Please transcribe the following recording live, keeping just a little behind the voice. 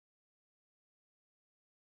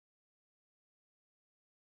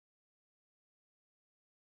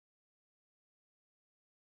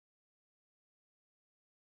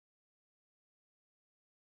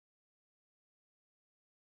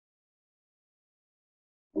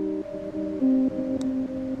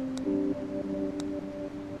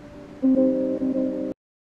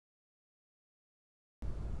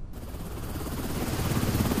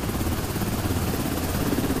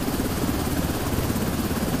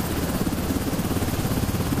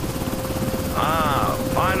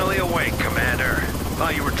Finally awake, Commander.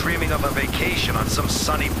 Thought you were dreaming of a vacation on some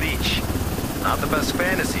sunny beach. Not the best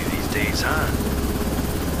fantasy these days, huh?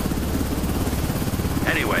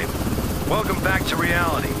 Anyway, welcome back to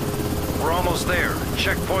reality. We're almost there.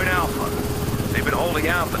 Checkpoint Alpha. They've been holding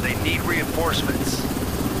out, but they need reinforcements.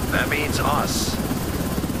 That means us.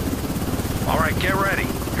 Alright, get ready.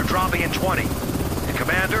 You're dropping in 20. And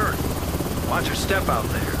Commander, watch your step out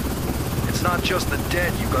there. It's not just the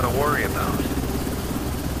dead you've got to worry about.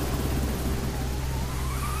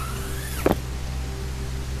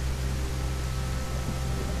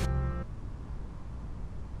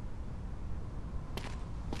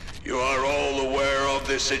 You are all aware of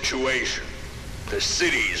the situation. The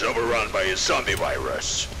city is overrun by a zombie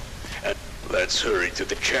virus. And let's hurry to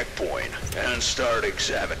the checkpoint and start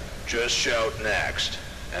examining. Just shout next,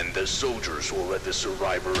 and the soldiers will let the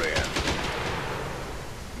survivor in.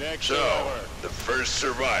 Next So, survivor. the first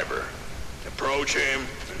survivor. Approach him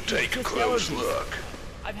and take a close look.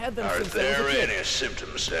 I've had them Are since I was a there kid. any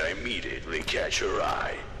symptoms that immediately catch your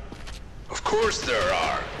eye? Of course there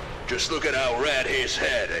are. Just look at how red his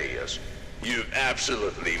head is. You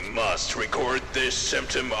absolutely must record this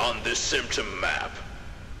symptom on the symptom map.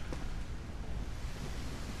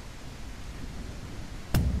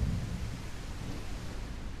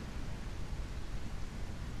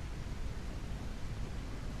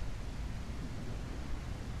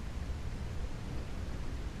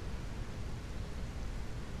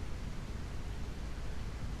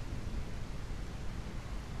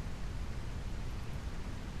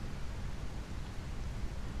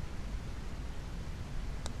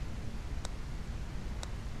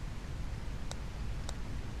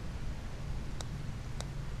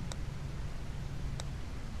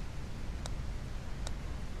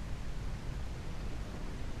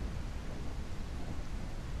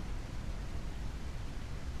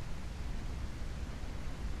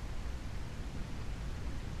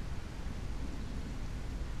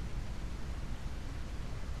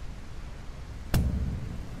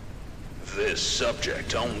 This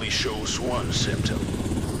subject only shows one symptom,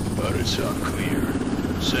 but it's unclear.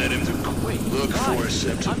 Set him to look for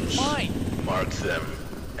symptoms, I'm fine. mark them,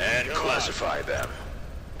 and classify them.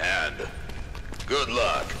 And good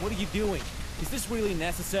luck. What are you doing? Is this really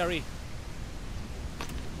necessary?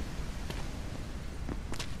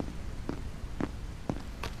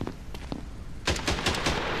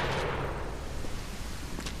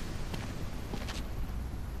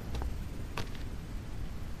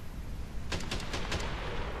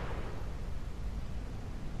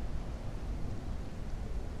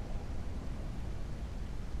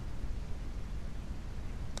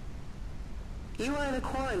 You are in a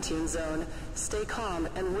quarantine zone. Stay calm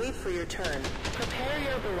and wait for your turn. Prepare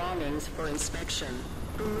your belongings for inspection.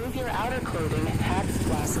 Remove your outer clothing, hats,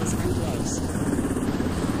 glasses, and gloves.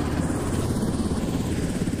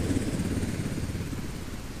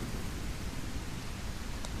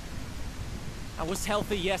 I was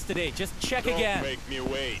healthy yesterday. Just check again. Don't make me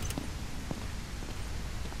wait.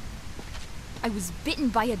 I was bitten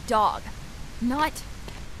by a dog. Not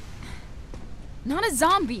a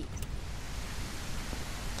zombie.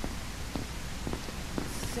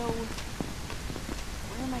 So,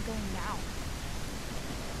 where am I going now?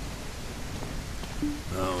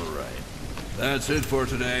 All right. That's it for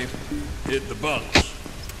today. Hit the bunks.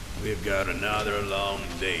 We've got another long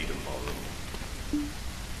day tomorrow.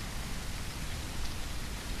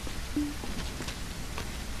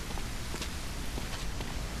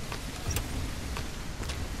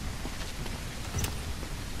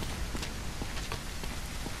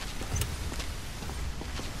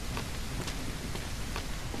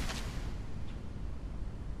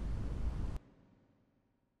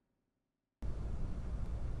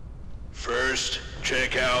 First,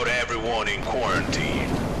 check out everyone in quarantine.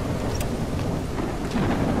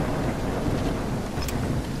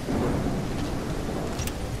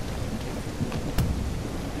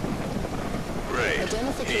 Great.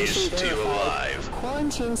 He's still alive.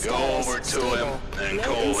 Quarantine Go status over to stable. him and No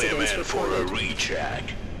call him incidents in for a reported. recheck.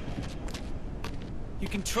 You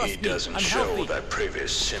can trust He me. doesn't I'm show healthy. that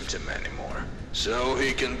previous symptom anymore, so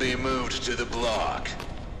he can be moved to the block.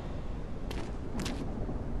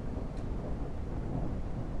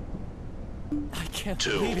 I can't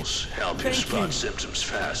believe Tools it. help you Thank spot you. symptoms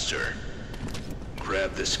faster.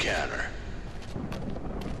 Grab the scanner.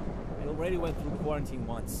 I already went through quarantine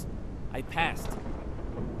once. I passed.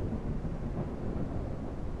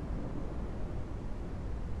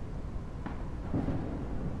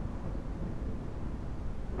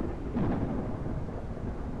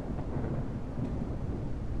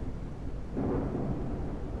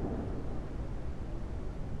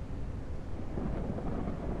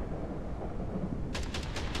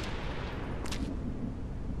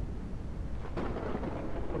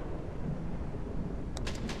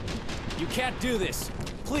 You can't do this.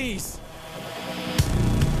 Please.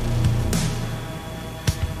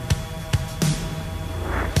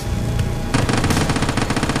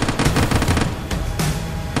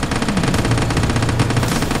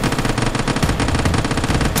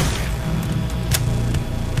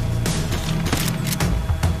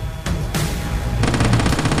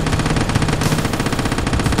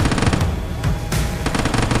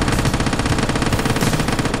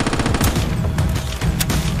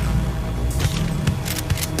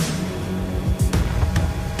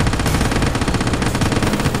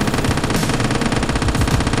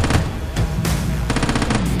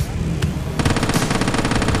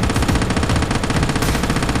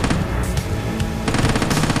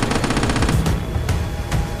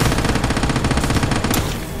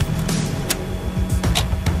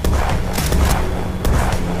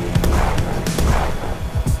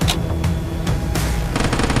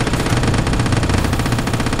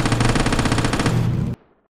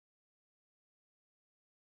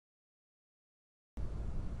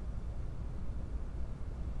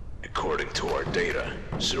 According to our data,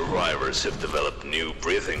 survivors have developed new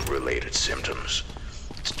breathing-related symptoms.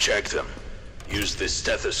 To check them, use this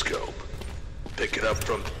stethoscope. Pick it up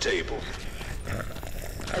from the table.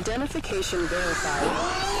 Identification verified.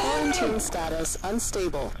 Quarantine status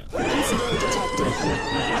unstable. Incident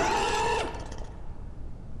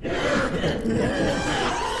detected.